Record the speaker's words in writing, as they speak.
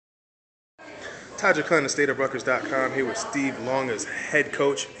Todderick, thestateofrutgers.com, here with Steve Longa's head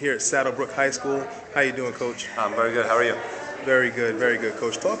coach here at Saddlebrook High School. How you doing, Coach? I'm very good. How are you? Very good,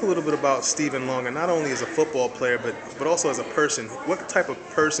 Coach. Talk a little bit about Stephen Longa, not only as a football player, but also as a person. What type of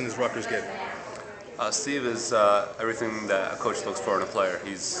person is Rutgers getting? Steve is everything that a coach looks for in a player.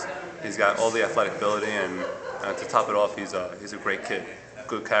 He's got all the athletic ability, and to top it off, he's a great kid.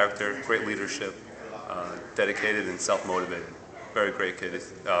 Good character, great leadership, dedicated and self-motivated. Very great kid.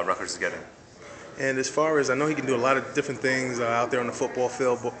 Rutgers is getting. And as far as I know, he can do a lot of different things out there on the football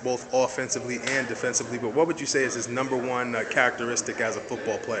field, both offensively and defensively. But what would you say is his number one characteristic as a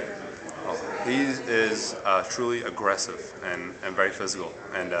football player? He is truly aggressive and very physical.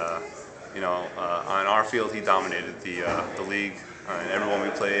 And on our field, he dominated the league and everyone we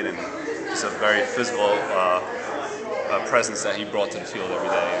played. And just a very physical presence that he brought to the field every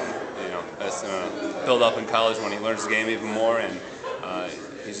day. And that's build up in college when he learns the game even more. And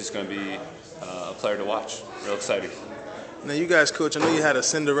he's just going to be a player to watch. Real exciting. Now, you guys, Coach, I know you had a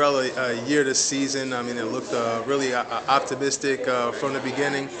Cinderella year this season. I mean, it looked really optimistic from the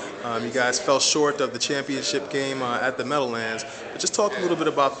beginning. You guys fell short of the championship game at the Meadowlands. But just talk a little bit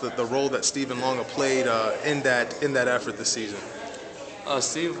about the role that Stephen Longa played in that effort this season.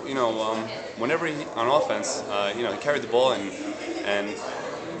 Steve, whenever on offense, he carried the ball and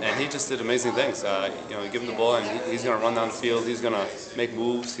he just did amazing things. You give him the ball and he's going to run down the field. He's going to make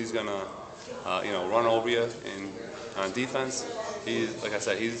moves. He's going to run over you. And on defense, like I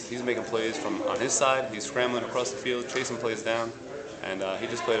said, he's making plays from on his side. He's scrambling across the field, chasing plays down, and he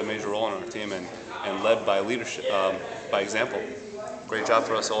just played a major role in our team and led by leadership, by example. Great job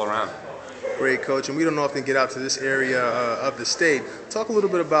for us all around. Great, Coach. And we don't often get out to this area of the state. Talk a little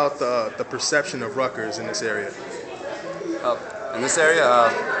bit about the perception of Rutgers in this area. In this area,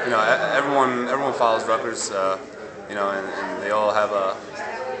 everyone follows Rutgers, and they all have a.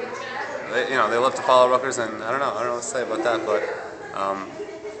 They love to follow Rutgers, and I don't know what to say about that, but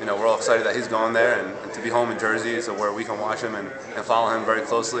we're all excited that he's going there, and to be home in Jersey, so where we can watch him and follow him very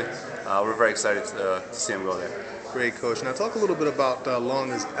closely. We're very excited to see him go there. Great, Coach. Now talk a little bit about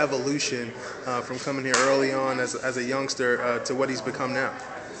Longa's evolution from coming here early on as a youngster to what he's become now.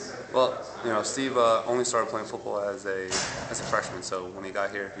 Well, Steve only started playing football as a freshman, so when he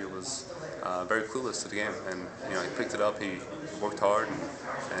got here, he was very clueless to the game, and he picked it up. He worked hard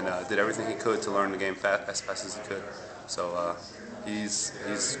and did everything he could to learn the game as fast as he could. So he's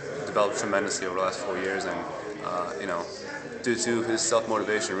developed tremendously over the last 4 years, and due to his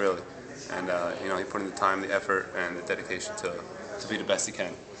self-motivation, really, and he put in the time, the effort, and the dedication to be the best he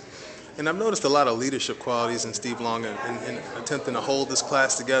can. And I've noticed a lot of leadership qualities in Steve Longa in attempting to hold this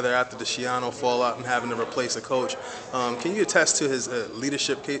class together after the Schiano fallout and having to replace a coach. Can you attest to his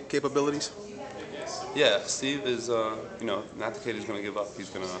leadership capabilities? Yeah, Steve is not the kid who's going to give up. He's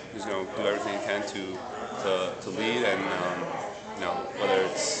going to do everything he can to lead, and whether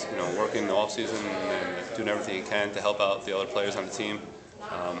it's working in the off season and doing everything he can to help out the other players on the team.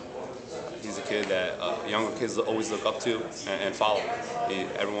 He's a kid that younger kids always look up to and follow.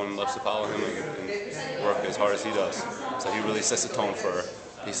 Everyone loves to follow him and work as hard as he does. So he really sets the tone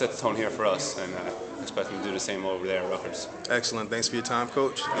set the tone here for us, and I expect him to do the same over there at Rutgers. Excellent. Thanks for your time,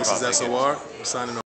 Coach. This is SOR. Signing off.